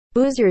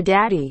Who's your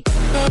daddy?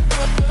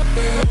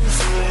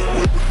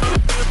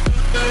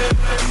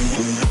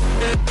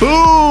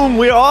 Boom!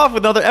 We're off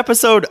with another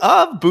episode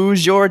of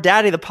Booze Your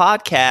Daddy, the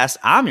podcast.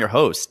 I'm your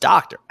host,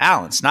 Dr.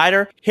 Alan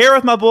Snyder, here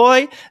with my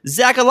boy,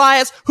 Zach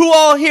Elias, who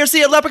all here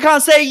see a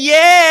leprechaun say,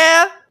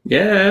 yeah!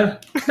 Yeah,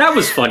 that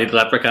was funny, the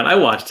leprechaun. I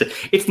watched it.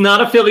 It's not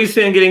a Phillies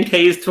fan getting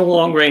tased from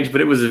long range, but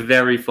it was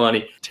very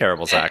funny.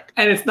 Terrible, Zach.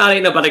 And it's not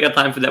Ain't Nobody Got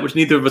Time for That, which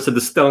neither of us had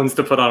the stones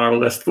to put on our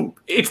list.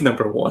 It's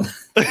number one.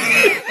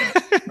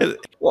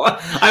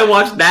 I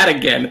watched that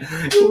again.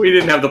 We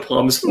didn't have the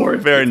plums for it.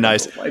 Very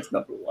nice. It's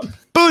number one.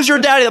 Booze Your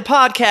Daddy, the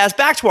podcast,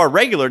 back to our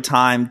regular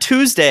time,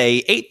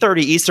 Tuesday,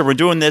 8:30 Eastern. We're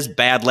doing this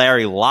Bad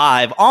Larry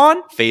live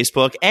on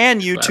Facebook and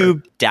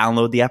YouTube.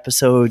 Download the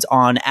episodes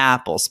on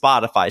Apple,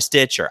 Spotify,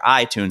 Stitcher,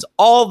 iTunes,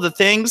 all the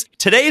things.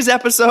 Today's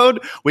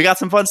episode, we got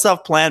some fun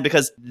stuff planned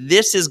because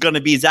this is going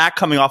to be Zach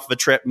coming off of a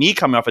trip, me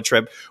coming off a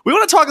trip. We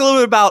want to talk a little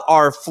bit about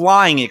our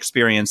flying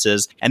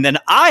experiences, and then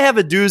I have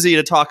a doozy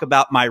to talk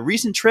about my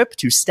recent trip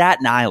to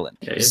Staten Island.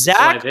 Yeah,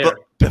 Zach,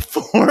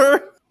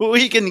 before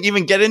we can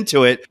even get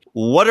into it,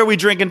 what are we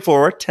drinking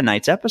for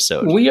tonight's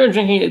episode? We are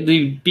drinking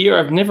the beer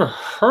I've never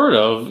heard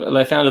of that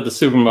I found at the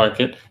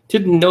supermarket.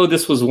 Didn't know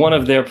this was one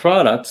of their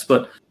products,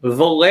 but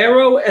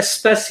Valero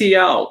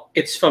Especial.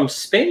 It's from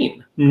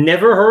Spain.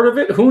 Never heard of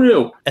it? Who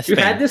knew? You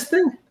had this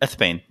thing?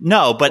 Spain.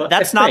 No, but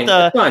that's not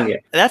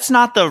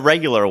the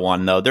regular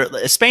one though.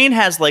 Spain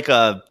has like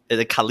the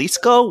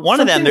Jalisco,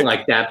 one of them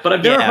like that. But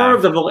I've never heard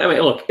of the Valero. I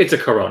mean, look, it's a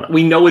Corona.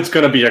 We know it's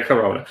going to be a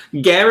Corona,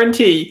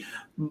 guarantee.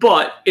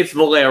 But it's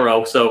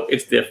Valero, so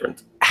it's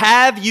different.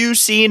 Have you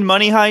seen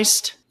Money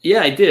Heist?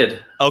 Yeah, I did.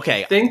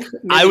 Okay.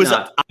 I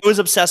was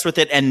obsessed with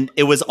it, and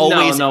it was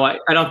always... No, I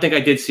don't think I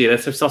did see it.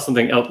 I saw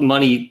something else.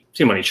 Money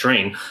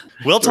Train.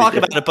 We'll talk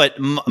about it, but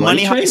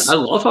Money Heist...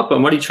 I'll talk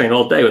about Money Train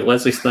all day with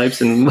Leslie Snipes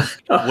and...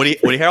 Woody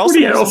Harrelson?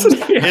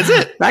 Yeah. Is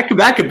it?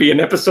 That could be an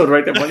episode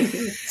right there, Money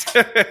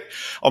Heist.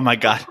 Oh, my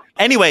God.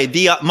 Anyway,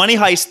 the Money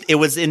Heist, it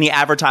was in the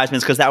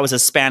advertisements because that was a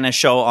Spanish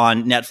show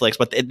on Netflix,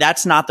 but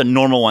that's not the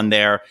normal one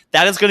there.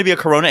 That is going to be a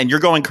Corona, and you're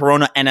going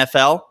Corona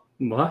NFL?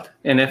 What?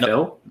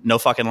 NFL? No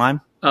fucking lime?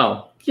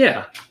 Oh,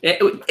 yeah.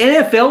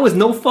 NFL is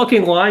no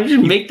fucking lime? You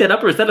just make that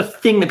up, or is that a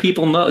thing that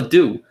people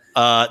do?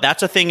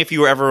 That's a thing if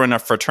you were ever in a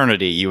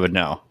fraternity, you would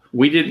know.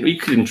 We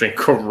couldn't drink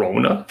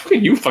Corona.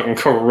 You fucking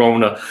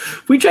Corona.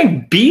 We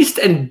drank Beast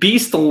and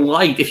Beast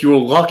Light if you were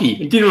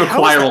lucky. It didn't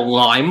require a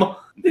lime.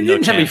 It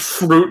didn't have any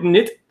fruit in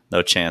it.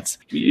 No chance.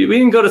 We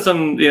didn't go to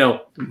some,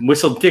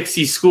 Whistle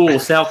Dixie school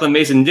south of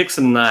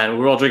Mason-Dixon line.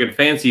 We're all drinking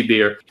fancy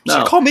beer. No. Did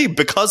you call me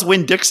Because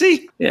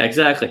Winn-Dixie? Yeah,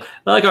 exactly.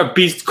 I like our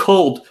Beast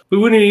cold. We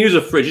wouldn't even use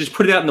a fridge. Just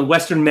put it out in the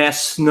Western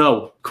Mass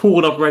snow. Cool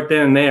it up right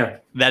then and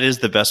there. That is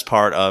the best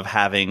part of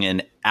having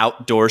an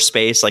outdoor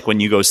space. Like when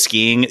you go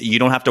skiing, you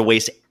don't have to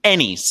waste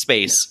any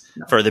space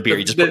for the beer.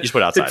 You just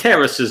put it outside. The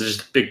terrace is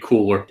just a big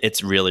cooler.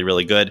 It's really,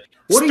 really good.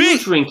 What are you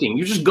drinking?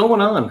 You're just going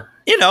on.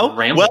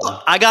 Rambling.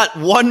 Well, I got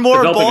one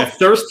more. Developing a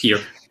thirst here.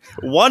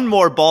 One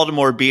more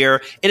Baltimore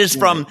beer. It is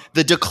from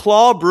the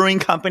DeClaw Brewing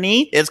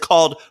Company. It's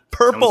called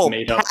Purple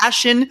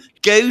Passion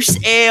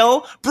Ghost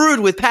Ale,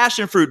 brewed with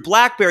passion fruit,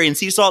 blackberry, and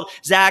sea salt.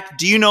 Zach,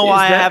 do you know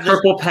why I have this?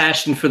 Purple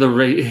Passion for the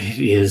it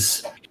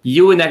is.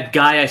 You and that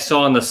guy I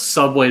saw on the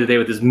subway today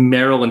with his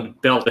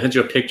Maryland belt. I sent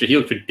you a picture. He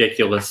looked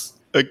ridiculous.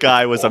 The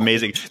guy was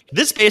amazing.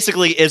 This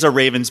basically is a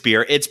Ravens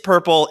beer. It's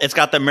purple. It's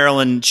got the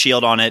Maryland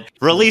shield on it.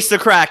 Release the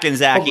Kraken,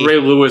 Zachy. Ray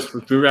Lewis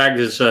dragged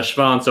his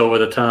schwanz over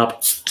the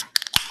top.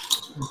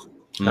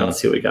 Now let's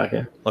see what we got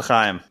here.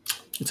 L'chaim.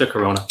 It's a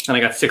Corona. And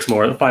I got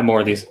 5 more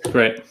of these.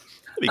 Great.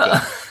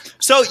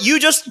 So you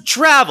just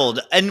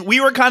traveled, and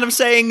we were kind of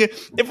saying,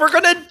 if we're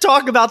going to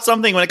talk about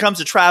something when it comes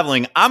to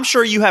traveling, I'm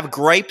sure you have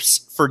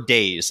gripes for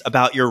days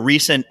about your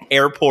recent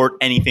airport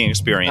anything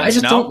experience. I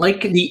just don't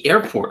like the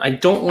airport. I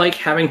don't like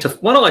having to...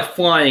 I don't like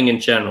flying in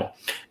general.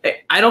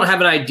 I don't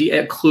have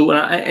a clue.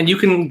 And you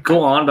can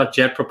go on about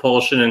jet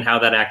propulsion and how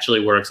that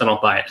actually works. I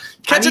don't buy it.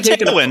 Catch a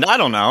tailwind. I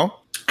don't know.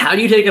 How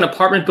do you take an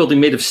apartment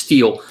building made of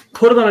steel,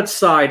 put it on its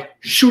side,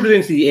 shoot it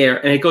into the air,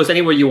 and it goes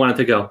anywhere you want it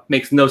to go?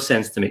 Makes no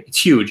sense to me.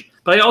 It's huge.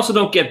 But I also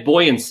don't get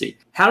buoyancy.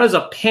 How does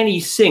a penny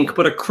sink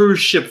but a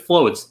cruise ship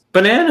floats?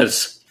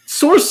 Bananas.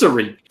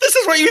 Sorcery. This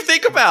is what you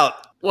think about.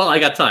 Well, I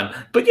got time.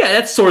 But yeah,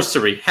 that's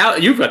sorcery. How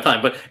you've got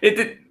time, but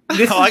I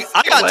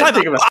got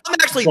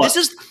time. This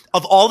is,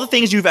 of all the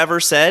things you've ever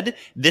said,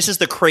 this is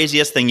the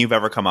craziest thing you've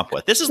ever come up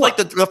with. This is like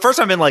the first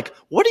time I've been like,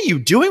 what are you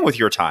doing with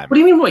your time? What do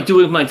you mean what am I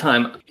doing with my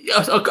time?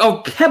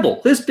 A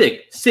pebble this big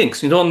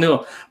sinks. You don't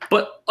know.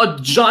 But a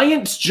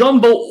giant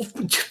jumbo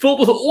filled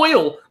with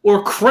oil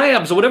or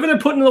crabs or whatever they're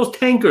putting in those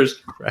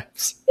tankers.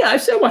 Crabs. Yeah,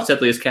 I watched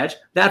Deadliest Catch.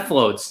 That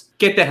floats.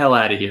 Get the hell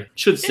out of here.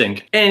 Should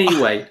sink.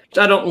 Anyway,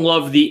 I don't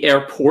love the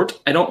airport.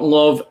 I don't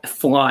love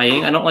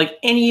flying. I don't like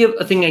any of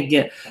the thing I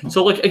get.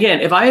 So, like,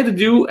 again, if I had to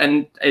do,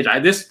 and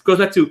this goes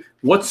back to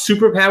what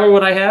superpower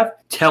would I have?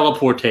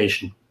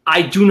 Teleportation.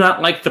 I do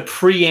not like the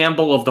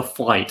preamble of the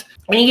flight.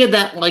 Any of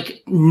that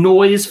like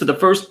noise for the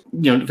first,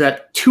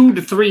 that 2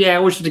 to 3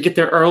 hours to get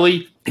there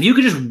early. If you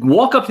could just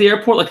walk up to the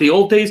airport like the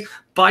old days,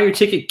 buy your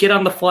ticket, get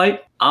on the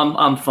flight,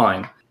 I'm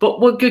fine. But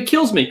what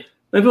kills me,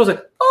 when people say,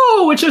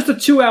 oh, it's just a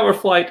 2-hour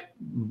flight.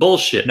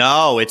 Bullshit.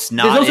 No, it's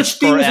not. There's no such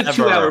thing as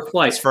a 2-hour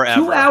flight. It's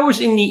forever. 2 hours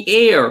in the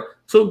air.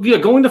 So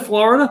going to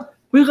Florida,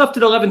 we left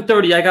at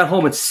 11:30. I got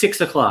home at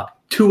 6 o'clock.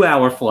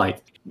 2-hour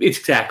flight.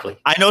 Exactly.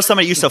 I know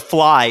somebody used to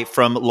fly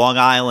from Long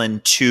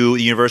Island to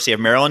the University of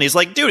Maryland. He's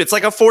like, dude, it's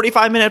like a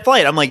 45-minute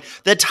flight. I'm like,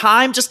 the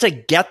time just to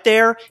get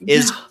there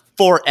is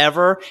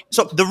forever.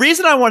 So the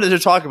reason I wanted to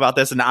talk about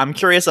this, and I'm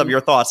curious of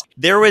your thoughts,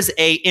 there was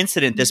a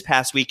incident this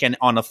past weekend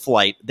on a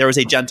flight. There was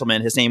a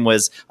gentleman. His name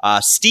was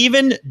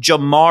Stephen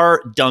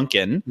Jamar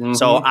Duncan. Mm-hmm.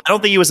 So I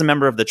don't think he was a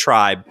member of the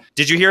tribe.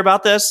 Did you hear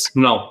about this?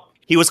 No.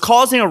 He was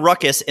causing a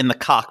ruckus in the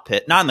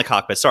cockpit, not in the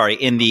cockpit, sorry,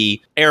 in the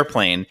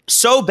airplane.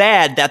 So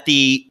bad that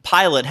the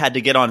pilot had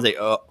to get on and say,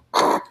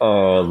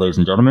 ladies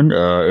and gentlemen,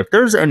 if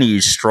there's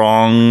any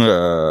strong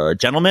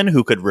gentleman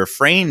who could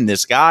refrain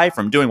this guy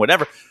from doing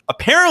whatever.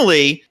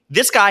 Apparently,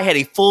 this guy had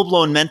a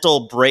full-blown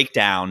mental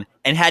breakdown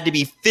and had to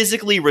be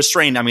physically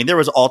restrained. I mean, there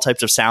was all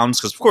types of sounds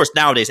because, of course,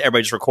 nowadays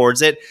everybody just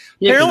records it.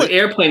 Yeah, because the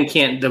airplane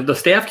can't, the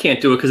staff can't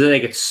do it because then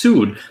they get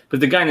sued. But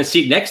the guy in the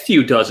seat next to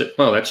you does it.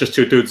 Oh, that's just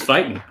two dudes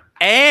fighting.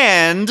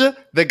 And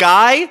the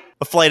guy,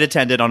 a flight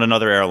attendant on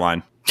another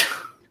airline.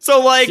 So,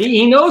 like... See,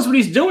 he knows what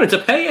he's doing. It's a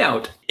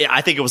payout. Yeah,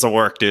 I think it was a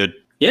work, dude.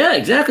 Yeah,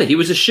 exactly. He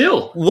was a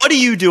shill. What do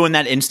you do in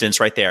that instance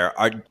right there?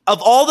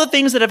 Of all the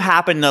things that have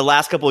happened in the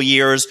last couple of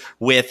years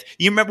with...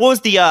 You remember, what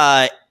was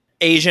the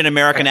Asian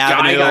American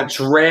Avenue? Guy got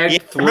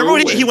dragged through. Remember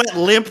when he went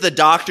limp, the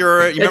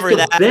doctor? You remember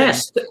that?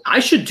 Best. I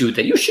should do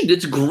that. You should.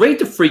 It's great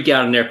to freak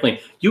out on an airplane.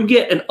 You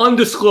get an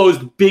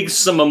undisclosed big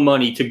sum of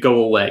money to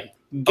go away.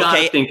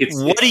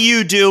 What do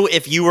you do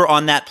if you were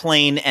on that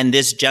plane and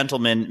this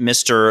gentleman,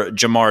 Mr.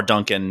 Jamar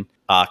Duncan,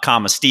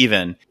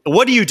 Steven,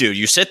 what do?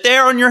 You sit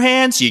there on your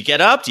hands? Do you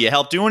get up? Do you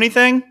help do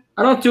anything?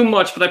 I don't do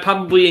much, but I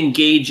probably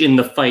engage in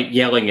the fight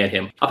yelling at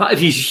him. If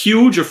he's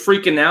huge or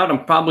freaking out,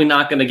 I'm probably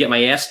not going to get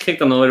my ass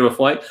kicked on the way to a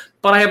flight,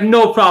 but I have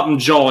no problem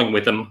jawing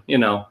with him, you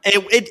know.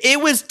 It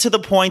was to the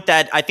point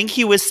that I think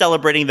he was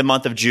celebrating the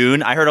month of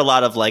June. I heard a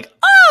lot of like,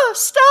 oh,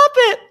 stop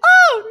it.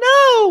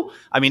 Oh, no.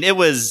 I mean, it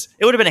would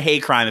have been a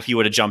hate crime if he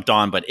would have jumped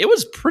on, but it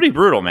was pretty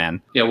brutal,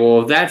 man. Yeah,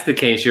 well, if that's the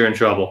case, you're in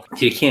trouble.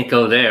 You can't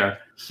go there.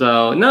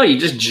 So, no, you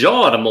just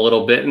jaw at him a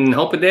little bit and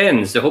hope it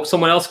ends. I hope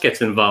someone else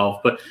gets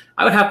involved. But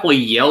I would happily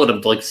yell at him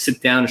to, like,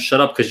 sit down and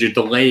shut up because you're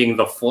delaying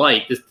the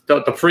flight.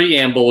 The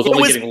preamble was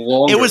only getting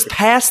longer. It was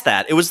past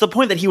that. It was the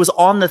point that he was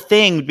on the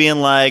thing being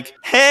like,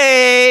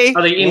 hey.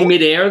 Are they in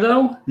midair,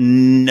 though?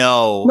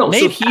 No. No,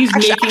 maybe. So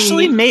he's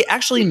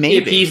Actually, maybe.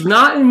 If he's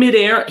not in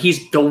midair,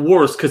 he's the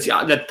worst because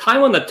the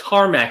time on the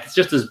tarmac is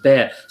just as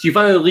bad. So you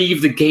finally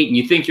leave the gate and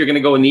you think you're going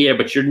to go in the air,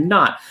 but you're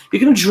not.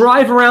 You're going to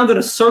drive around in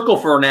a circle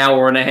for an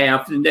hour and a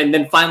half and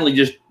then finally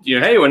just,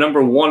 hey, we're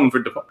number one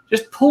for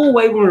just pull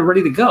away when we're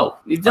ready to go.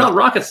 It's not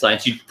rocket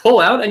science. You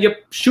pull out and you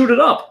shoot it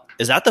up.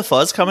 Is that the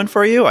fuzz coming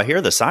for you? I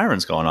hear the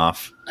sirens going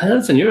off.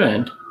 That's on your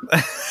end.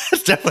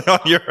 It's definitely on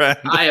your end.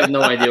 I have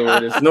no idea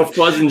where it is. No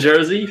fuzz in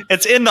Jersey?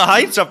 It's in the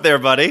Heights up there,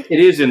 buddy. It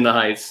is in the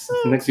Heights.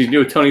 Next thing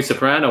you do, Tony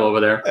Soprano over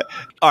there.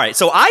 All right,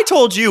 so I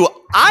told you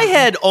I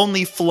had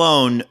only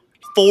flown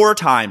 4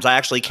 times. I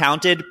actually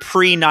counted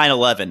pre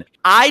 9/11.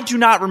 I do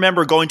not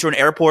remember going to an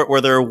airport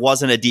where there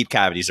wasn't a deep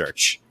cavity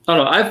search. Oh,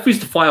 no, I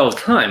used to fly all the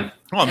time.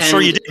 Oh, I'm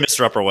sure you did,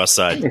 Mr. Upper West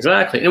Side.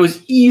 Exactly. And it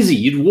was easy.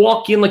 You'd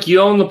walk in like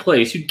you own the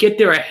place. You'd get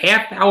there a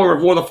half hour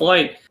before the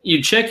flight.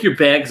 You'd check your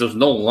bags. There was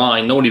no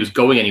line. Nobody was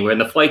going anywhere.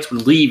 And the flights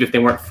would leave if they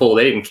weren't full.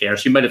 They didn't care.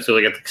 So you might have to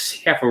like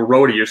half a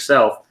row to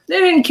yourself. They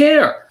didn't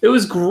care. It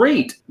was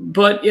great.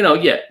 But,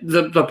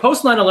 the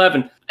post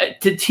 9/11,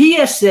 the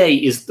TSA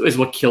is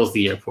what kills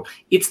the airport.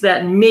 It's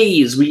that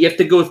maze where you have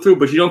to go through,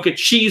 but you don't get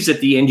cheese at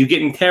the end. You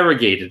get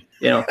interrogated.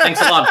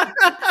 Thanks a lot.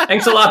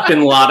 Thanks a lot,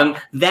 Bin Laden.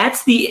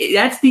 That's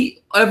the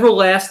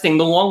everlasting,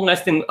 the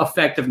long-lasting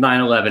effect of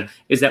 9/11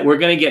 is that we're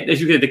going to get,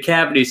 as you get the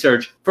cavity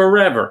search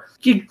forever.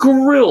 Get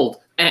grilled.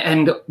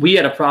 And we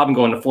had a problem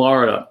going to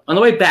Florida. On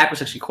the way back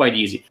was actually quite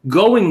easy.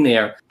 Going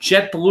there,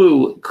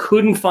 JetBlue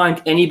couldn't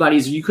find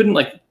anybody's. You couldn't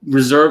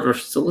reserve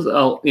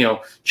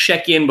or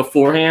check in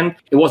beforehand.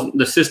 It wasn't.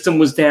 The system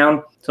was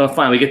down. So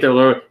fine, we get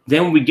there.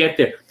 Then we get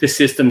there, the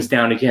system's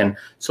down again.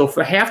 So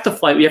for half the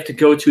flight, we have to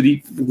go to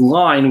the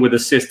line where the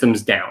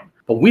system's down.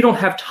 But we don't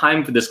have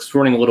time for this because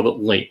we're running a little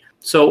bit late.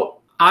 So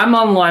I'm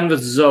online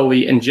with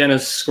Zoe, and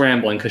Jenna's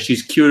scrambling because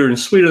she's cuter and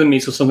sweeter than me.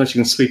 So sometimes she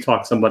can sweet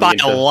talk somebody. By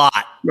a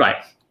lot, right?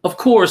 Of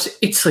course,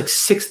 it's like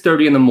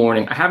 6:30 in the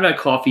morning. I haven't had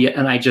coffee yet,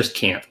 and I just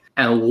can't.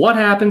 And what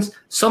happens?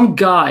 Some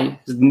guy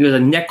with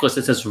a necklace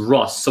that says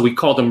Russ, so we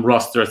called him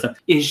Russ,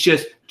 is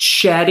just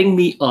chatting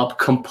me up,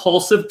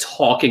 compulsive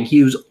talking.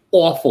 He was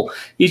awful.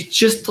 He's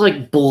just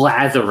like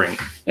blathering.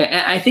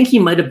 And I think he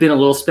might have been a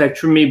little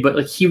spectrum-y, but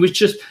like he was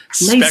just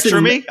nice.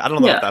 Spectrum-y? I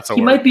don't know if that's a word.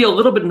 He might be a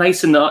little bit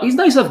nice enough. He's a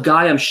nice enough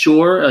guy, I'm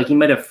sure. Like he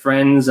might have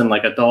friends and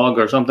like a dog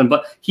or something,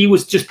 but he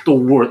was just the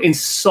worst,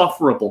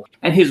 insufferable.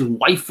 And his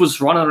wife was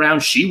running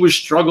around. She was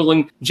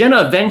struggling.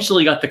 Jenna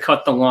eventually got to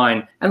cut the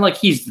line. And like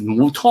he's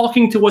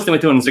talking to us. They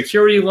went to a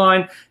security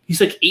line.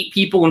 He's like 8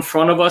 people in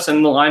front of us,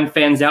 and the line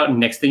fans out. And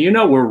next thing you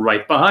know, we're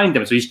right behind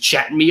him. So he's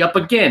chatting me up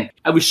again.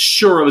 I was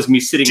sure it was me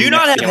sitting. Do you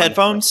not have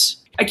headphones?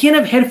 I can't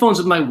have headphones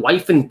with my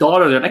wife and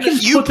daughter there. I can't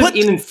put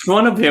them in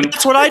front of him.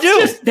 That's what I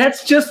do.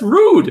 That's just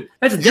rude.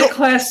 That's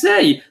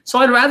déclassé. So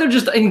I'd rather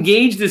just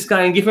engage this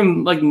guy and give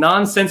him like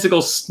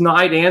nonsensical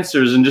snide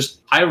answers and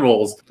just eye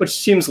rolls, which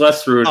seems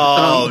less rude.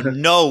 Oh,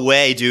 no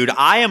way, dude.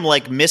 I am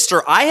like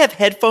Mr. I have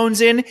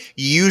headphones in,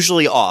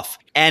 usually off.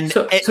 And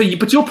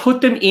but you'll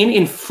put them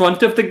in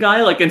front of the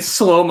guy, like in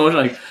slow motion,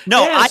 like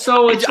no. Yeah, it's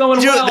going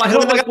well. I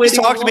hope like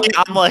waiting. Talk to me.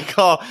 I'm like,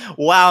 oh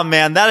wow,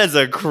 man, that is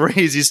a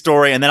crazy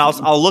story. And then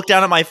I'll look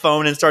down at my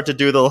phone and start to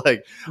do the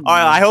like. All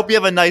right, I hope you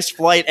have a nice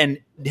flight, and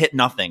hit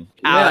nothing.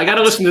 Yeah, I got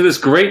to listen to this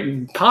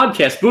great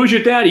podcast. Booze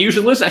Your Daddy. You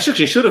should listen. I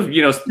actually should have,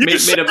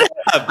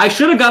 I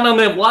should have gotten on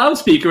the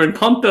loudspeaker and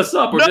pumped us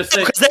up, or just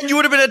say, because then you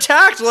would have been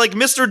attacked like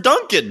Mr.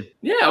 Duncan.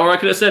 Yeah, or I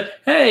could have said,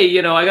 hey,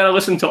 I got to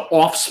listen to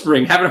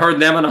Offspring. Haven't heard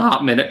them in a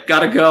hot minute.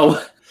 Got to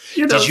go.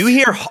 Did you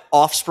hear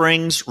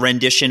Offspring's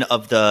rendition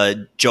of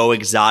the Joe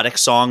Exotic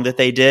song that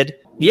they did?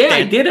 Yeah,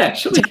 I did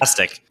actually.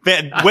 Fantastic.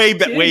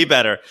 Way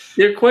better.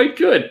 They're quite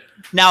good.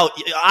 Now,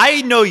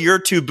 I know you're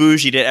too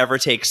bougie to ever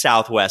take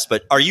Southwest,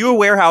 but are you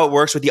aware how it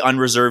works with the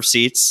unreserved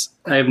seats?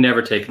 I have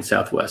never taken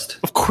Southwest.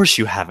 Of course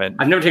you haven't.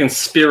 I've never taken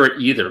Spirit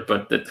either,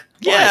 but me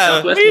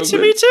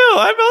too.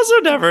 I've also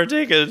never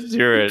taken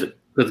Spirit.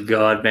 Good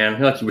God, man. I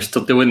feel like you were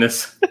still doing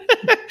this.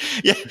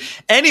 Yeah.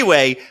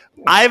 Anyway,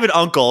 I have an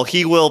uncle.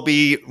 He will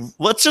be,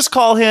 let's just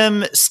call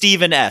him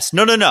Stephen S.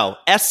 No.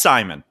 S.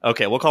 Simon.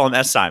 Okay, we'll call him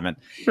S. Simon.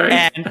 Right.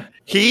 And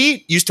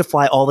he used to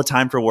fly all the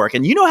time for work.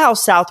 And you know how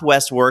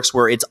Southwest works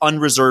where it's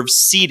unreserved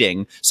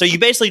seating. So you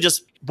basically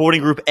just,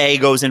 boarding group A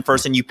goes in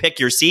first and you pick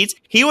your seats.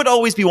 He would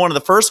always be one of the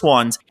first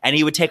ones and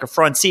he would take a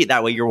front seat.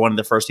 That way you're one of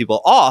the first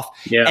people off.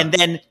 Yeah. And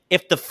then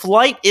if the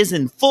flight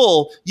isn't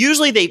full,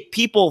 usually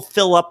people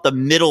fill up the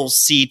middle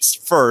seats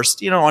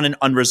first, on an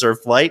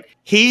unreserved flight.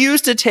 He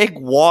used to take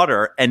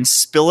water and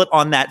spill it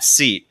on that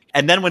seat.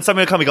 And then when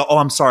somebody would come and go, oh,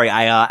 I'm sorry,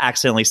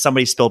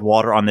 somebody spilled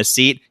water on this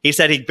seat. He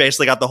said he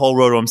basically got the whole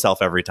row to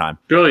himself every time.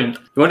 Brilliant.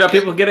 You wonder how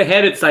people get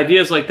ahead. It's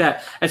ideas like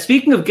that. And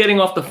speaking of getting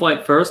off the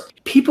flight first,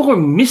 people are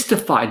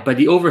mystified by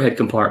the overhead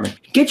compartment.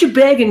 Get your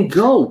bag and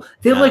go.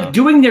 They're like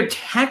doing their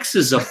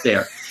taxes up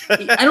there.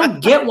 I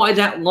don't get why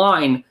that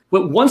line,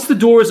 once the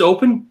door is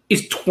open,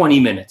 is 20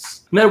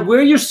 minutes. No matter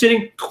where you're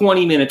sitting,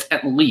 20 minutes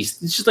at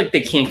least. It's just like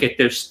they can't get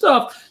their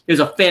stuff.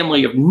 There's a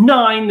family of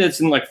 9 that's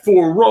in like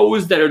 4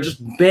 rows that are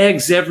just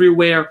bags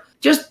everywhere.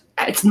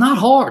 It's not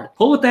hard.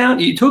 Pull it down.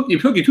 It took you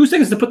 2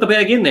 seconds to put the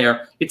bag in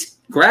there. It's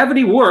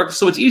gravity works,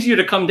 so it's easier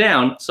to come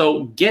down.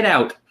 So get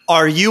out.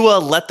 Are you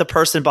let the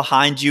person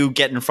behind you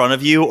get in front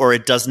of you, or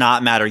it does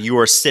not matter? You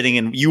are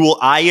sitting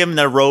I am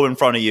the row in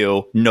front of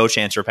you. No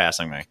chance you're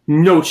passing me.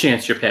 No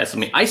chance you're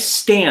passing me. I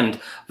stand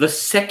the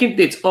second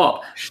it's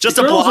up. Just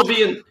a block.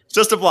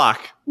 Just a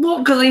block. Well,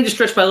 because I need to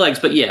stretch my legs,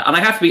 but yeah, and I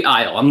have to be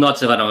aisle. I'm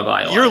nuts if I don't have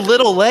aisle. Your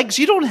little legs,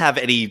 you don't have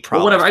any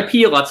problem. Well, whatever. I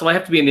pee a lot, so I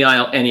have to be in the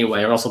aisle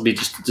anyway, or else it'll be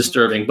just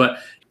disturbing. But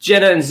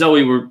Jenna and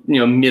Zoe were,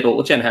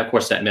 middle. Jenna, of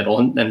course, sat middle,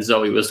 and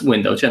Zoe was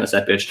window. Jenna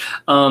sat bitch.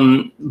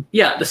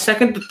 The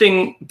second the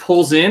thing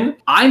pulls in,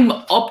 I'm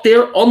up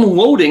there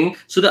unloading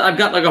so that I've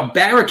got like a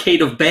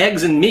barricade of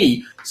bags and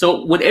me.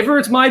 So whenever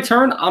it's my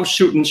turn, I'm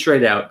shooting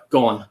straight out.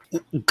 Go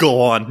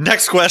on.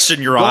 Next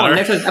question, Your Honor.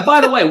 And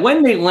by the way,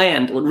 when they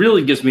land, what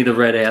really gives me the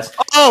red ass.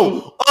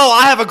 Oh,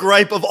 I have a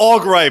gripe of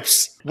all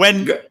gripes.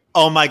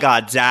 Oh my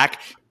God,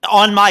 Zach.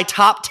 On my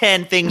top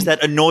 10 things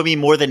that annoy me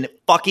more than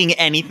fucking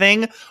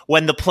anything,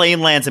 when the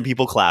plane lands and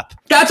people clap.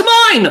 That's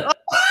mine!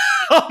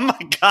 Oh my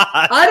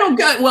God.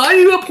 Why do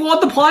you applaud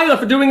the pilot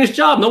for doing his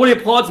job? Nobody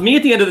applauds me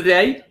at the end of the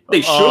day.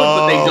 They should,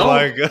 but they don't. Oh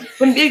my God.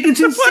 It's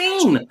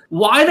insane.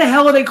 Why the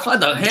hell are they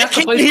clapping? They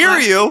can't hear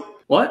you.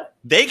 What?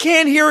 They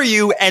can't hear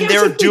you, and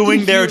they're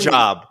doing their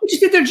job. They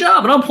just did their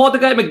job, and I applaud the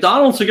guy at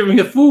McDonald's for giving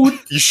me the food.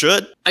 You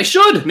should. I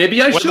should.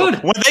 Maybe I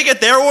should. When they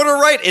get their order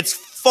right, it's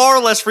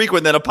far less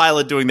frequent than a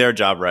pilot doing their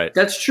job right.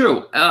 That's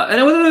true.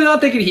 And whether or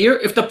not they could hear,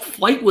 if the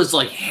flight was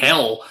like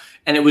hell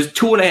and it was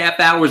 2.5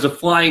 hours of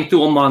flying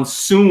through a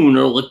monsoon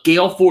or like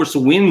gale force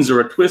winds or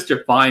a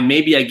twister, fine.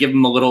 Maybe I give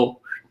him a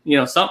little,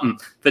 something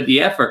for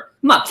the effort.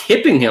 I'm not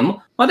tipping him.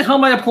 Why the hell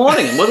am I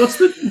applauding him? What's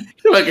the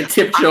like a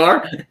tip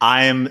jar?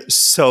 I am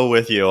so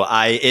with you.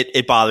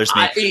 It bothers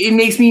me. It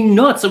makes me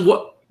nuts.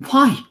 What?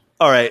 Why?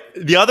 All right.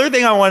 The other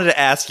thing I wanted to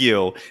ask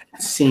you.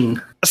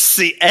 Scene.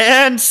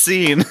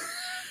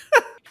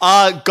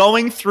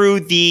 Going through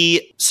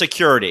the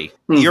security.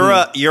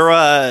 Mm-hmm. You're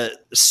a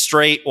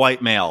straight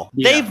white male.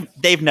 Yeah.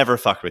 They've never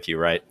fucked with you,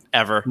 right?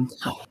 Ever?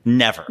 No.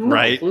 Never, No.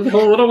 right?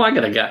 What am I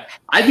gonna get?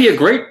 I'd be a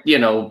great,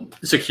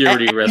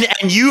 security risk.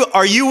 And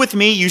are you with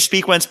me? You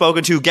speak when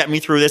spoken to. Get me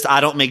through this.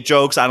 I don't make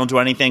jokes. I don't do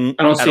anything.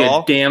 I don't at see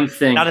all. a damn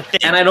thing. Not a thing.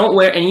 And I don't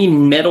wear any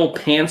metal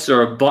pants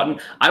or a button.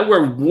 I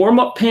wear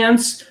warm-up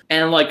pants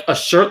and like a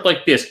shirt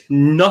like this.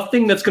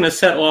 Nothing that's gonna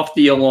set off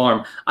the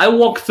alarm. I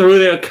walk through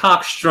there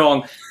cock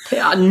strong.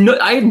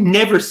 I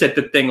never set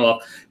the thing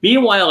off.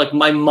 Meanwhile, like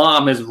my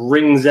mom has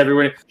rings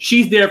everywhere.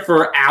 She's there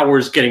for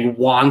hours getting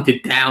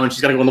wanded down.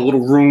 She's got to go in the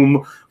little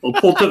room or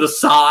pull to the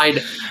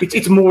side.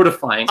 It's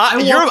mortifying.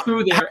 I walk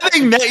through there.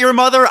 Having met your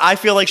mother, I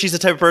feel like she's the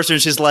type of person.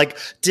 She's like,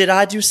 "Did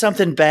I do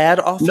something bad,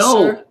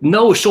 officer?"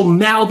 No. She'll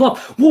mouth up.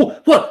 Whoa,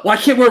 what? Why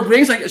can't wear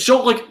rings? Like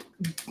she'll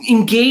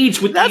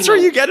engage with. That's where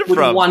you get it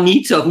from.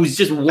 Juanita, who's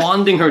just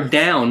wanding her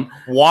down.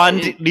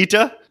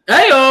 Juanita?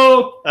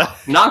 Hey-o!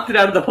 Knocked it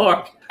out of the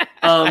park.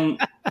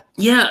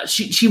 Yeah,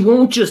 she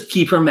won't just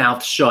keep her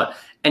mouth shut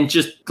and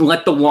just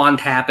let the wand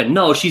happen.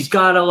 No, she's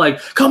gotta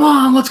come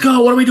on, let's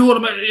go. What are we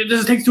doing?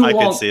 This takes too long.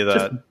 I can see that.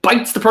 Just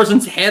bites the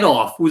person's head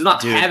off who's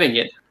not having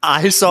it.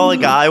 I saw a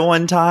guy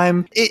one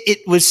time.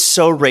 It was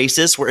so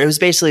racist where it was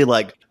basically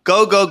like,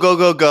 go, go, go,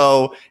 go,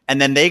 go.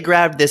 And then they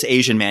grabbed this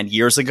Asian man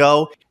years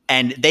ago.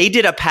 And they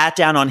did a pat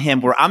down on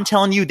him where I'm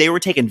telling you, they were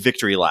taking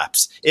victory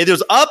laps. It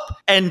was up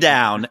and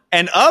down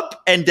and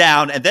up and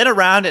down and then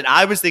around. And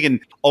I was thinking,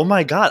 oh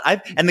my God.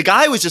 And the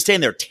guy was just standing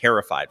there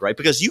terrified, right?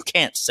 Because you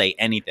can't say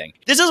anything.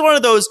 This is one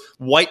of those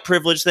white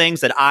privilege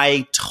things that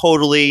I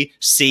totally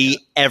see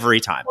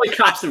every time. Well,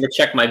 cops never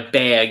check my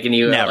bag. And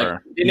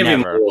never. They never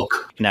even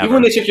look. Never.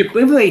 Even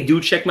when they do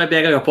check my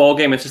bag at a ball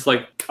game, it's just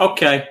like,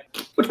 okay.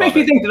 Which makes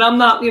me think that I'm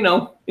not,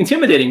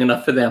 intimidating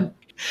enough for them.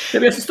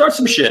 Maybe I have to start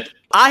some shit.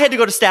 I had to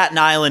go to Staten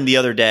Island the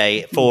other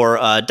day for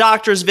a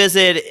doctor's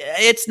visit.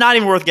 It's not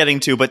even worth getting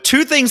to, but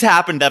two things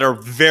happened that are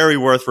very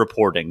worth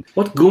reporting.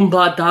 What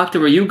Goomba doctor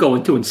are you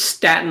going to in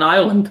Staten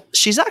Island?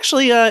 She's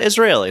actually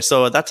Israeli,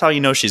 so that's how you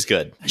know she's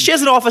good. She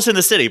has an office in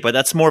the city, but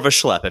that's more of a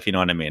schlep, if you know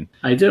what I mean.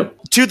 I do.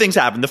 Two things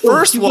happened. The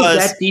first was...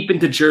 that deep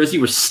into Jersey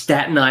where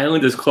Staten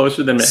Island is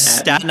closer than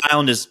Manhattan? Staten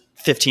Island is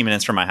 15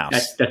 minutes from my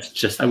house. That's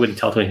just... I wouldn't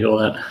tell people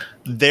that.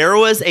 There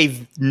was a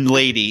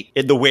lady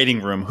in the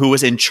waiting room who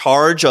was in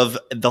charge of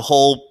the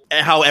whole,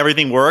 how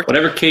everything worked.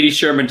 Whatever Katie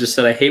Sherman just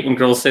said, I hate when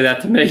girls say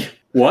that to me.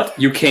 What?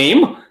 You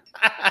came?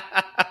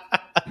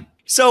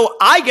 So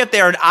I get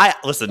there and I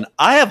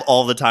have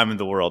all the time in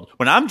the world.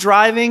 When I'm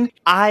driving,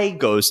 I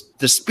go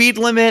the speed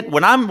limit.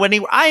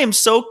 I am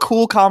so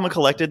cool, calm, and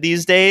collected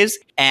these days.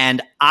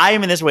 And I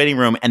am in this waiting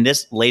room and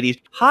this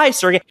lady, hi,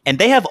 sir. And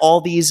they have all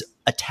these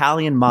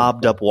Italian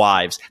mobbed up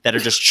wives that are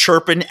just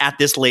chirping at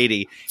this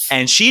lady.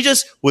 And she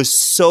just was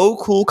so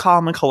cool,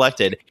 calm, and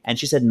collected. And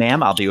she said,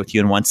 ma'am, I'll be with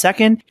you in 1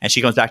 second. And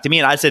she comes back to me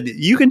and I said,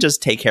 you can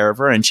just take care of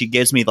her. And she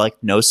gives me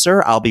no,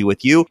 sir, I'll be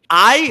with you.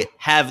 I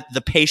have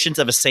the patience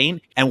of a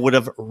saint and would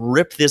have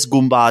ripped this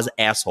Goomba's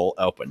asshole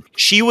open.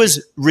 She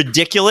was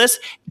ridiculous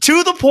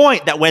to the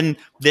point that when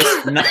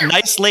this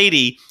nice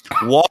lady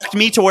walked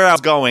me to where I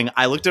was going,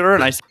 I looked at her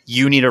and I said,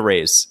 you need a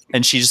raise.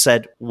 And she just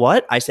said,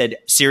 what? I said,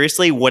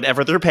 seriously,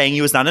 whatever they're paying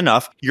you is not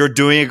enough. You're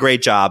doing a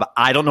great job.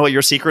 I don't know what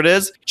your secret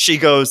is. She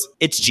goes,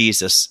 it's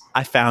Jesus.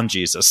 I found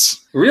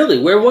Jesus. Really?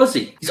 Where was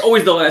he? He's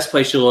always the last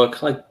place you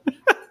look.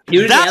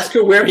 You didn't ask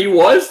her where he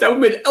was? That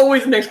would have been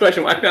always the next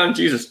question. I found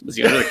Jesus. Was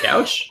he under the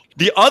couch?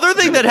 The other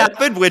thing that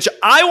happened, which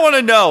I want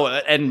to know,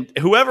 and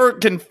whoever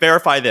can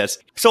verify this.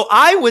 So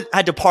I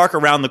had to park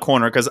around the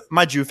corner because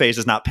my Jew face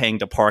is not paying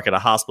to park at a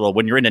hospital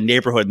when you're in a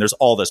neighborhood and there's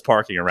all this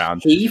parking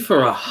around. Pay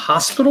for a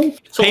hospital?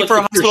 So pay for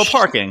a hospital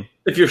parking.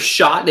 If you're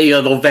shot,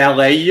 they'll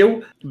valet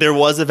you? There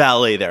was a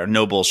valet there.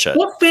 No bullshit.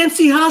 What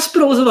fancy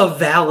hospital is it a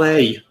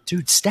valet?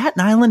 Dude, Staten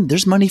Island,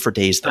 there's money for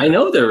days there. I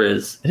know there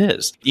is. It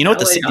is. You know what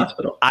the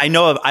hospital. I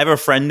have a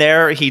friend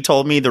there. He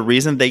told me the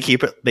reason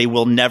they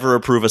will never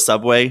approve a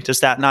subway to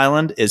Staten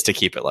Island is to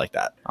keep it like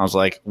that. I was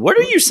like, what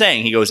are you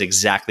saying? He goes,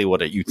 exactly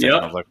what you think.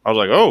 Yep. I was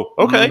like, oh,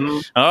 okay.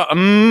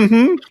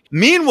 Mm-hmm.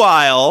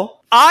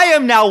 Meanwhile, I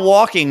am now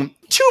walking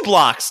 2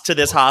 blocks to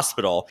this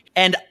hospital,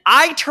 and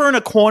I turn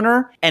a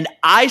corner, and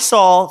I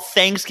saw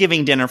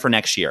Thanksgiving dinner for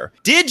next year.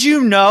 Did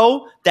you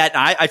know that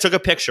I took a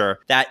picture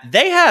that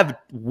they have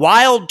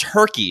wild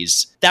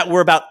turkeys that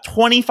were about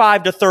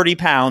 25 to 30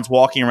 pounds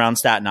walking around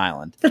Staten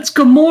Island? That's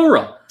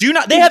Gomorrah.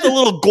 They have the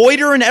little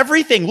goiter and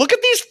everything. Look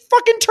at these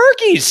fucking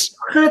turkeys.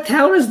 What kind of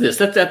town is this?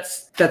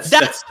 That's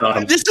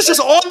this is just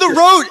on the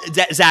road,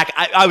 Zach.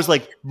 I was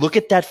like, look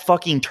at that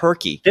fucking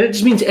turkey. And it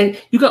just means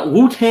you got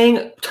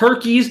Wu-Tang,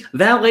 turkeys,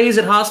 valets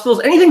at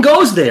hospitals. Anything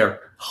goes there.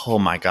 Oh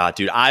my God,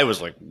 dude. I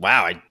was like,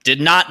 wow, I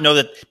did not know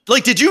that.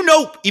 Did you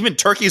know even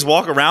turkeys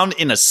walk around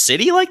in a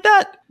city like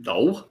that?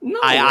 No.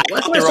 I Last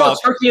thought time I they were saw all-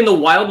 Turkey in the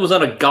Wild was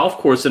on a golf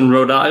course in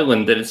Rhode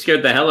Island, and it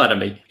scared the hell out of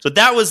me. So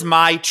that was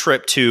my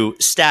trip to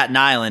Staten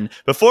Island.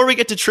 Before we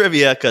get to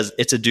trivia, because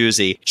it's a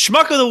doozy,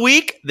 Schmuck of the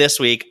Week this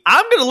week,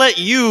 I'm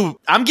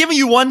giving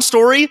you one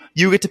story.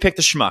 You get to pick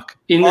the schmuck.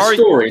 In the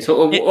story,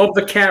 so of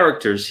the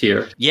characters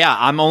here. Yeah,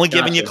 I'm only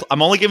giving you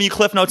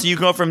cliff notes, and you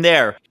can go from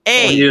there.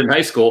 In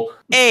high school.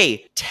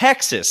 A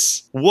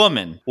Texas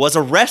woman was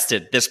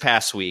arrested this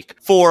past week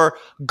for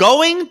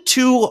going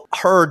to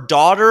her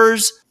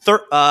daughter's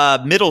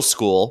middle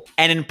school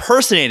and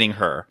impersonating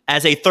her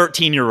as a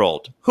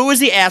 13-year-old. Who is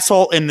the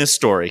asshole in this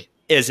story?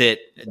 Is it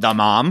the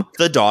mom,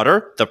 the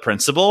daughter, the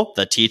principal,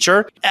 the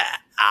teacher?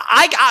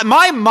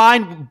 My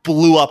mind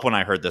blew up when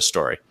I heard this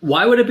story.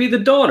 Why would it be the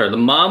daughter? The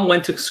mom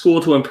went to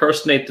school to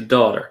impersonate the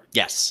daughter.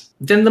 Yes.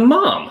 Then the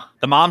mom.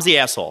 The mom's the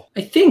asshole.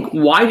 I think.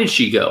 Why did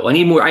she go? I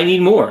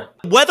need more.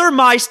 Whether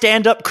my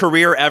stand-up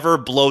career ever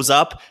blows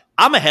up,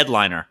 I'm a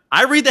headliner.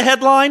 I read the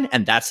headline,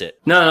 and that's it.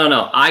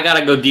 No. I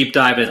gotta go deep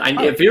dive in.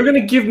 If you're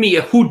gonna give me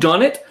a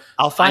whodunit,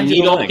 I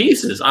need all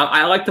pieces.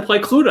 I like to play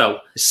Cluedo.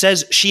 It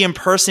says she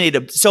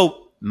impersonated.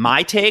 So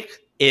my take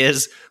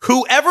is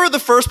whoever the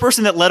first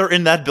person that let her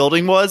in that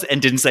building was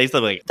and didn't say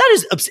something, that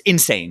is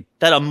insane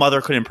that a mother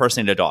could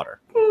impersonate a daughter.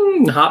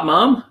 Hot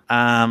mom?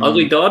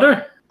 Ugly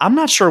daughter? I'm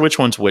not sure which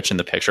one's which in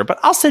the picture, but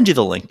I'll send you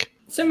the link.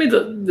 Send me the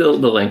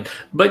link.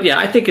 But yeah,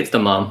 I think it's the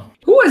mom.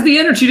 Who has the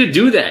energy to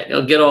do that?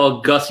 They'll get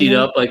all gussied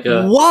up like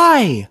a...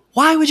 Why?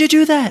 Why would you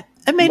do that?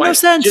 It made no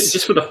sense.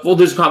 Just for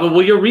there's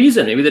probably a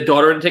reason. Maybe the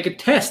daughter didn't take a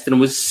test and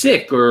was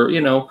sick, or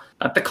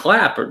got the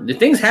clap, or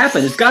things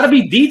happen. It's got to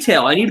be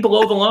detail. I need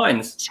below the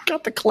lines. She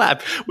got the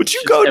clap. Would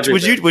you go?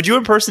 Would you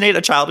impersonate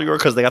a child of yours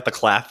because they got the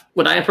clap?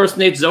 Would I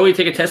impersonate Zoe?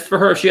 Take a test for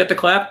her if she got the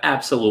clap?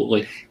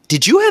 Absolutely.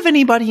 Did you have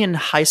anybody in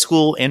high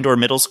school and or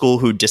middle school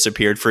who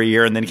disappeared for a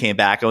year and then came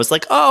back and was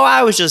like, "Oh,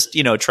 I was just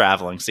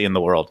traveling, seeing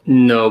the world"?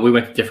 No, we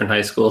went to different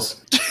high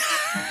schools.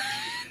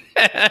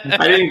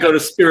 I didn't go to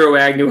Spiro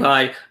Agnew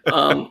High.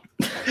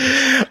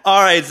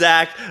 All right,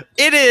 Zach,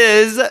 it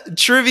is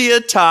trivia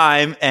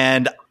time,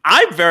 and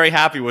I'm very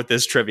happy with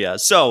this trivia.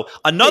 So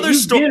another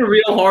story. You've been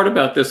real hard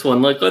about this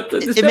one.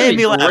 It made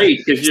me laugh.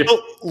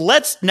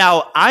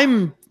 So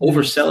I'm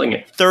overselling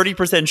it.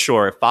 30%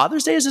 sure.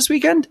 Father's Day is this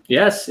weekend?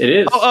 Yes, it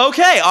is. Oh,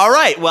 okay. All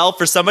right. Well,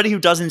 for somebody who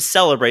doesn't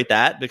celebrate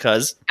that,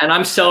 because... And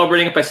I'm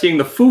celebrating it by seeing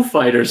the Foo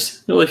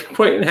Fighters.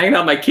 Hanging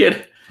out with my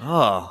kid.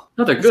 Oh.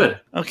 No, they're good.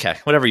 Okay.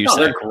 Whatever you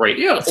say. They're great.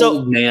 Yeah,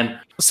 old man.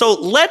 So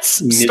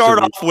let's start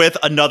off with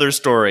another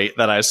story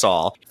that I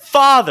saw.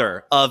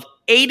 Father of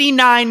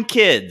 89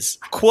 kids,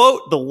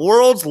 quote, the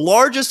world's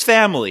largest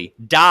family,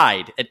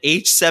 died at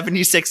age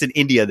 76 in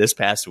India this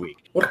past week.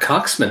 What a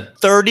coxman.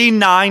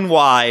 39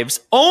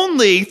 wives,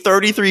 only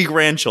 33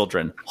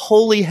 grandchildren.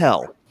 Holy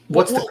hell.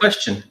 What's the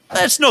question?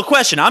 That's no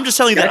question. I'm just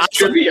telling you that.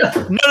 Trivia.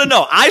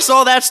 No. I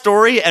saw that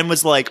story and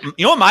was like,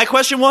 you know what my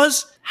question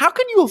was? How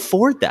can you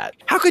afford that?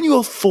 How can you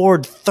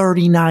afford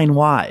 39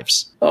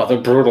 wives? Oh, they're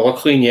brutal. I'll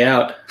clean you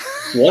out.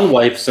 One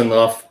wife's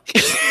enough.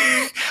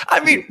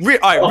 I mean,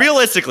 all right,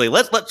 realistically,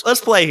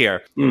 let's play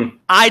here.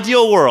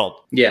 Ideal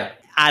world. Yeah.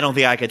 I don't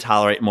think I could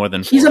tolerate more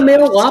than 4. He's a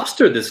male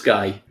lobster, this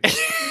guy.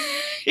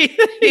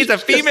 He's a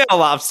female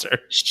lobster.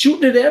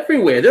 Shooting it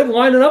everywhere. They're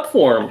lining up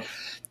for him.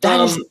 That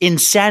is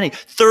insanity.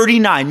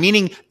 39,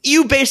 meaning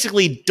you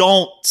basically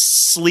don't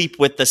sleep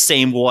with the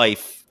same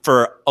wife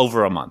for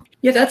over a month.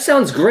 Yeah, that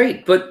sounds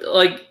great, but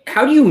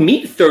how do you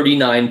meet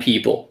 39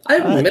 people? I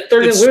haven't met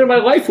 39 women in my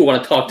life who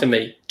want to talk to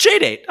me.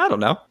 J-date. I don't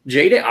know.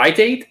 J-date?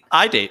 I-date?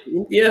 I-date.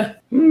 Yeah.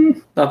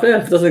 Not bad.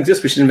 If it doesn't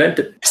exist, we should invent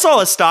it. I saw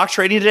a stock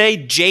trading today,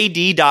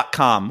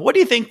 JD.com. What do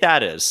you think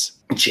that is?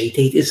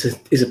 J-date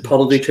is a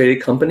publicly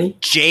traded company?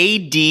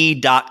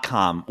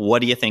 JD.com.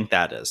 What do you think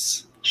that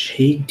is?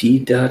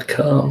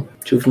 JD.com.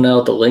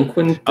 Juvenile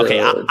delinquent? Okay,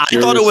 I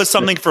thought it was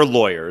something for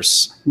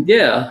lawyers.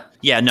 Yeah.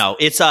 Yeah, no.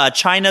 It's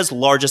China's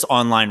largest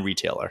online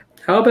retailer.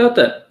 How about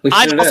that?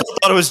 I also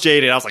thought it was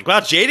JD. I was like,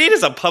 wow, JD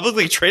is a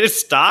publicly traded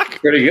stock?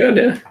 Pretty good,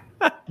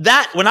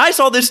 yeah. When I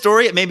saw this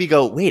story, it made me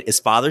go, wait, is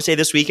Father's Day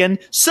this weekend?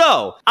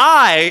 So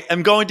I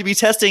am going to be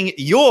testing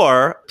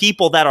your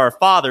people that are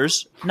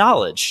fathers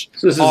knowledge.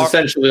 So this is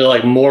essentially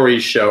like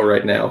Maury's show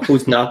right now.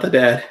 Who's not the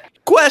dad?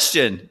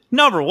 Question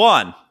number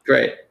 1.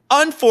 Great.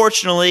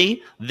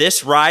 Unfortunately,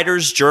 this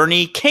rider's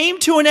journey came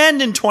to an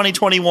end in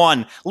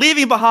 2021,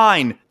 leaving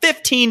behind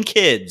 15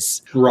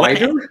 kids.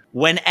 Rider?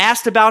 When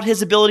asked about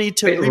his ability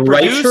to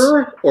reproduce...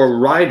 Writer or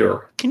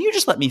rider? Can you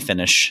just let me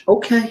finish?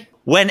 Okay.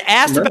 When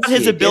asked about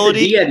his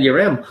ability...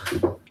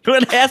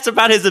 When asked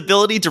about his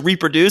ability to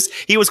reproduce,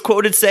 he was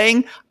quoted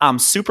saying, "I'm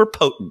super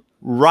potent."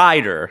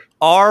 Rider.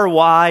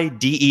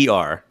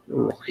 R-Y-D-E-R.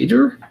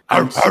 Rider?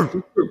 I'm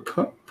super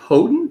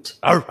potent?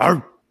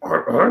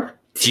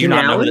 Do you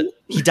not know that?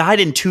 He died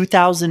in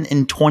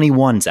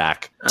 2021,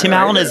 Zach. Tim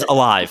Allen is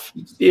alive.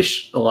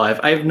 Ish alive.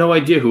 I have no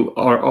idea who.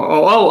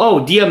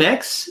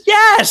 DMX?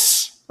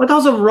 Yes! What the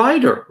hell's a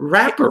rider?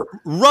 Rapper?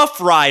 Rough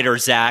Rider,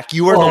 Zach.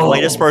 You are the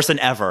whitest person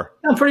ever.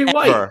 I'm pretty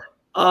white.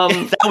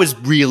 That was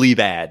really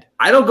bad.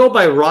 I don't go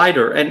by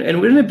rider.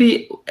 And wouldn't it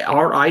be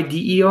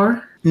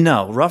R-I-D-E-R?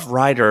 No, Rough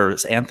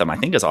Riders Anthem, I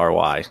think is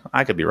RY.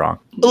 I could be wrong.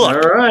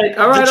 Look, All right.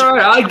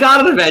 I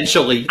got it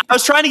eventually. I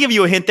was trying to give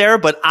you a hint there,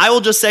 but I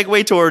will just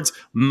segue towards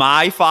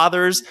my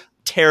father's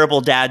terrible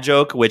dad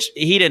joke, which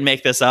he didn't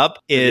make this up,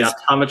 is the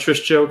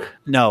optometrist joke.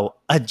 No,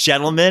 a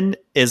gentleman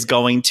is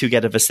going to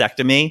get a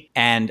vasectomy,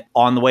 and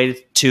on the way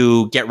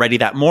to get ready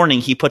that morning,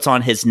 he puts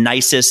on his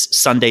nicest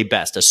Sunday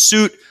best, a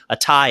suit, a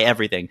tie,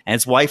 everything. And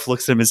his wife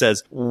looks at him and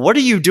says, "What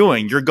are you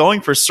doing? You're going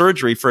for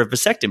surgery for a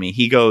vasectomy."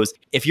 He goes,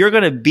 "If you're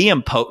going to be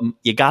impotent,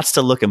 you got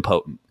to look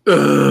impotent."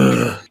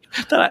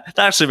 That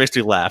actually makes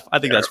me laugh. I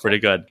think that's pretty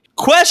good.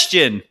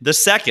 Question the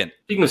second.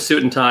 Speaking of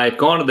suit and tie,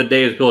 gone are the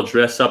days people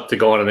dress up to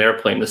go on an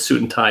airplane, the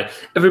suit and tie.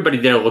 Everybody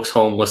there looks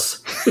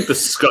homeless. It's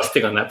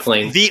disgusting on that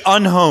plane. The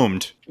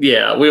unhomed.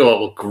 Yeah, we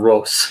all look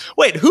gross.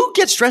 Wait, who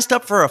gets dressed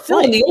up for a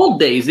flight? In the old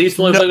days, they used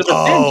to look like a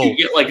tent. You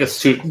get like a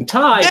suit and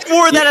tie. They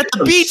wore that at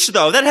the beach,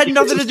 though. That had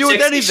nothing to do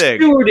with anything.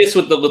 Stewardess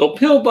with the little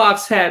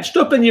pillbox hat,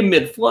 up in your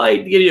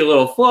mid-flight, give you a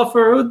little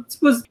fluffer. It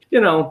was,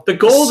 the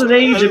golden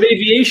age of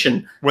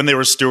aviation. When they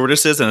were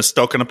stewardesses and a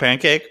stoke and a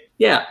pancake?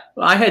 Yeah,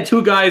 I had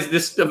two guys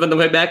on the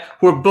way back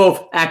who were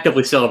both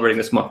actively celebrating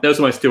this month. Those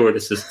are my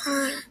stewardesses.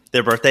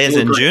 Their birthday is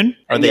in June?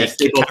 Are they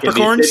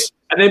Capricorns?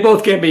 And they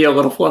both gave me a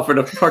little fluffer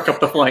to park up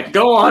the flight.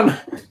 Go on.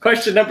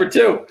 Question number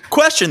 2.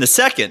 Question the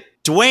second.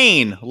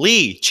 Dwayne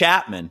Lee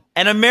Chapman,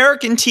 an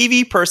American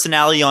TV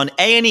personality on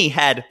A&E,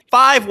 had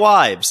 5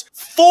 wives.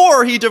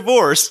 4 he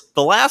divorced.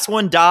 The last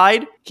one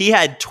died. He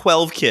had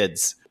 12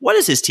 kids. What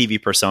is his TV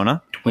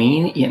persona?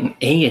 Dwayne in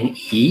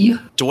A&E?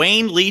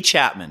 Dwayne Lee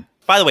Chapman.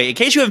 By the way, in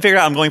case you haven't figured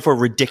out, I'm going for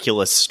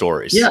ridiculous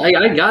stories. Yeah,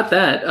 I got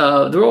that.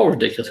 They're all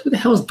ridiculous. Who the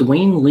hell is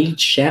Dwayne Lee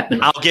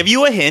Chapman? I'll give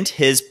you a hint.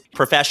 His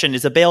profession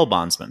is a bail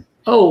bondsman.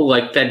 Oh,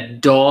 like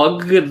that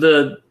dog,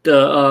 the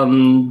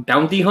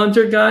bounty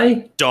hunter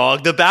guy?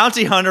 Dog the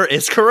bounty hunter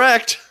is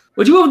correct.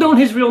 Would you have known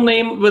his real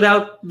name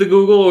without the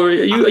Google, or are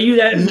you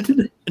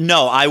that?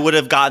 No, I would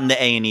have gotten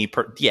the A&E.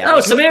 Yeah. Oh,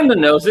 Samantha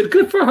knows it.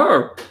 Good for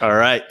her. All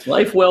right.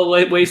 Life well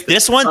wasted.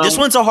 This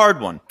one's a hard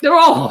one. They're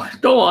all.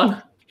 Go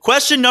on.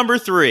 Question number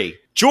 3.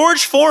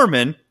 George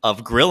Foreman,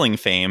 of grilling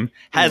fame,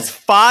 has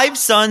 5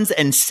 sons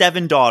and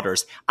 7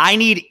 daughters. I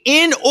need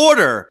in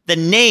order the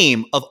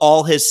name of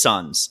all his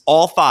sons.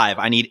 All 5,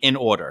 I need in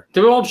order.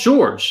 They're all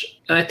George.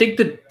 And I think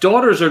the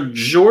daughters are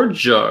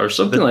Georgia or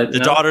something like that.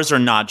 The daughters are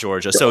not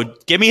Georgia. So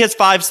give me his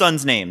 5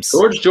 sons' names.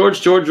 George,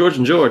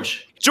 and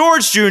George.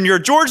 George Jr.,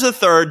 George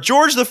III,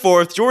 George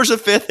IV, George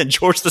V, and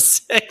George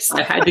VI.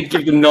 I had to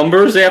give the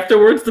numbers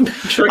afterwards to make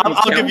sure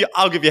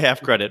I'll give you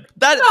half credit.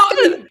 That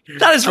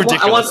is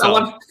ridiculous. I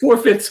want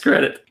 4/5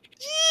 credit.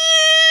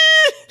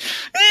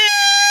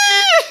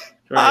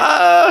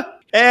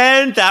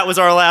 And that was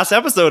our last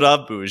episode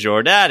of Booze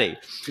Your Daddy.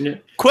 Yeah.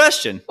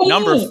 Question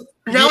number.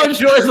 Now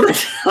enjoy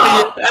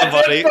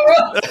buddy.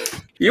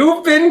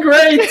 You've been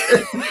great.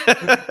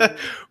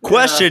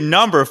 Question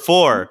number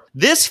 4.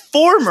 This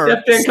former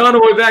Steph Dan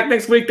Conaway back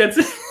next week. That's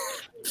it.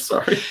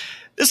 Sorry.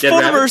 This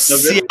former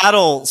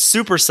Seattle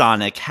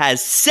Supersonic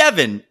has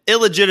 7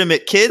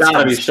 illegitimate kids.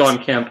 Gotta be Sean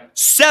Kemp.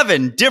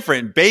 7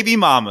 different baby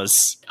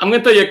mamas. I'm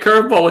going to throw you a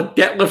curveball with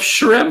Detlef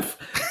Schrempf.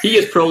 He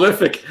is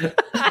prolific.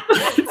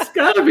 It's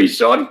got to be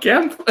Sean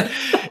Kemp.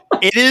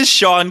 It is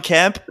Sean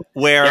Kemp.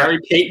 Where Gary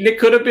Payton it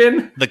could have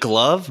been. The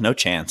glove? No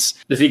chance.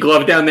 Does he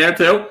glove down there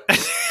too?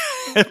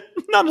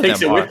 None of Takes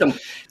them it are. with him.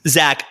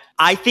 Zach,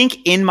 I think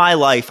in my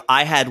life,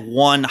 I had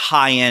one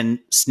high-end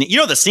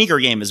the sneaker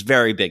game is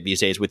very big these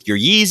days with your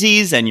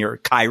Yeezys and your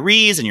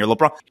Kyries and your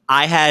LeBron.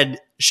 I had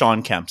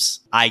Sean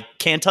Kemp's. I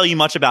can't tell you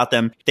much about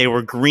them. They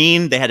were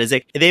green. They had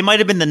they might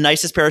have been the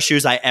nicest pair of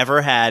shoes I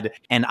ever had,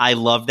 and I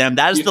love them.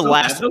 That is the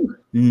last.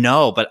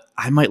 No, but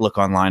I might look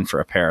online for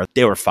a pair.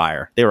 They were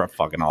fire. They were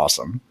fucking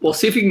awesome. Well,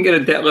 see if you can get a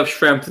Detlef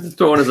Schrempf to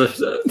throw in as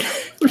a.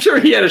 I'm sure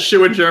he had a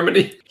shoe in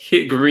Germany. He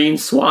had green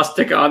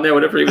swastika on there,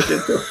 whatever he was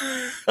into.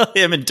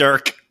 Him and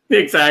Dirk.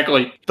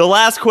 Exactly. The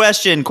last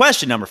question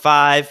number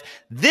 5.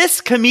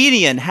 This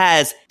comedian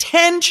has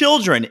 10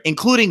 children,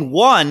 including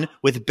 1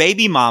 with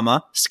baby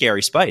mama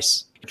Scary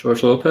Spice.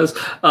 George Lopez.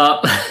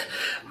 What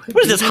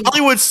is this,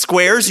 Hollywood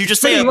Squares? You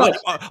just say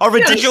a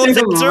ridiculous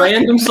answer?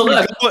 Random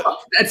select.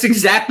 That's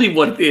exactly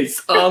what it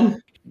is.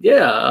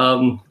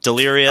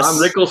 Delirious. Tom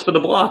Rickles for the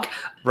block.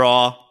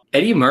 Raw.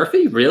 Eddie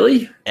Murphy?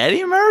 Really?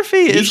 Eddie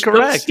Murphy is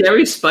correct.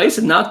 Scary Spice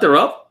and knocked her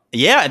up?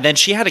 Yeah, and then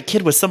she had a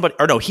kid with somebody.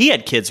 Or no, he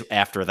had kids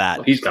after that.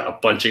 Well, he's got a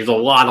bunch. There's a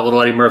lot of little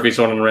Eddie Murphys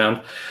running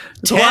around.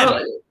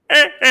 10.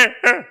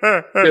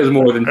 There's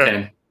more than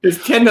 10.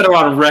 There's 10 that are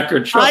on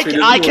record.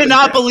 I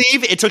cannot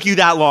believe it took you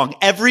that long.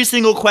 Every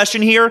single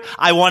question here,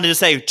 I wanted to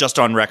say just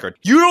on record.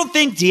 You don't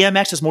think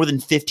DMX has more than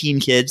 15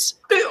 kids?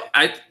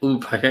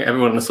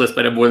 Everyone on this list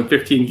might have more than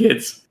 15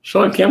 kids.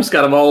 Sean Kemp's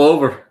got them all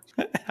over.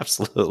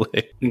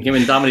 Absolutely. And him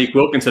and Dominique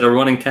Wilkins are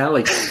running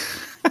tally.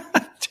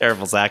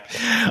 Terrible, Zach.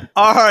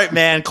 All right,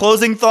 man.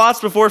 Closing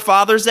thoughts before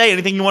Father's Day?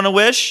 Anything you want to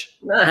wish?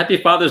 Happy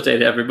Father's Day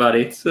to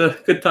everybody. It's a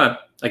good time,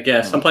 I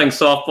guess. I'm playing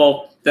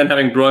softball, then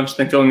having brunch,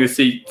 then going to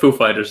see Foo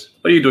Fighters.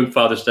 What are you doing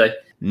Father's Day?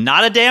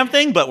 not a damn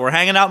thing, but we're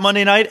hanging out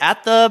Monday night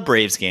at the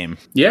Braves game.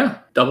 Yeah,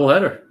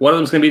 doubleheader. One of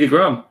them's going to be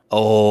DeGrom.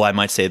 Oh, I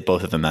might say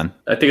both of them then.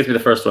 I think it's be the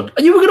first one.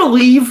 You were going to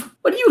leave?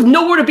 What do you have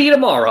nowhere to be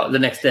tomorrow, the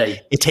next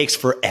day? It takes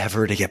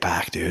forever to get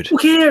back, dude. Who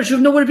cares? You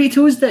have nowhere to be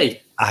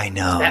Tuesday. I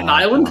know. Staten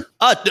Island?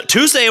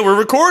 Tuesday, we're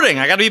recording.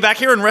 I got to be back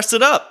here and rest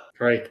it up.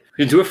 Right.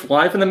 You do it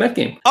live in the Met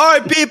game. All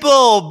right,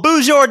 people.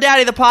 Booze Your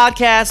Daddy, the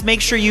podcast. Make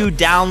sure you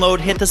download,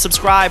 hit the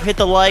subscribe, hit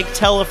the like,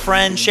 tell a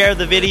friend, share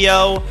the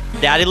video.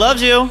 Daddy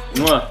loves you.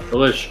 Mwah.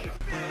 Delish.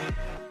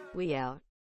 We out.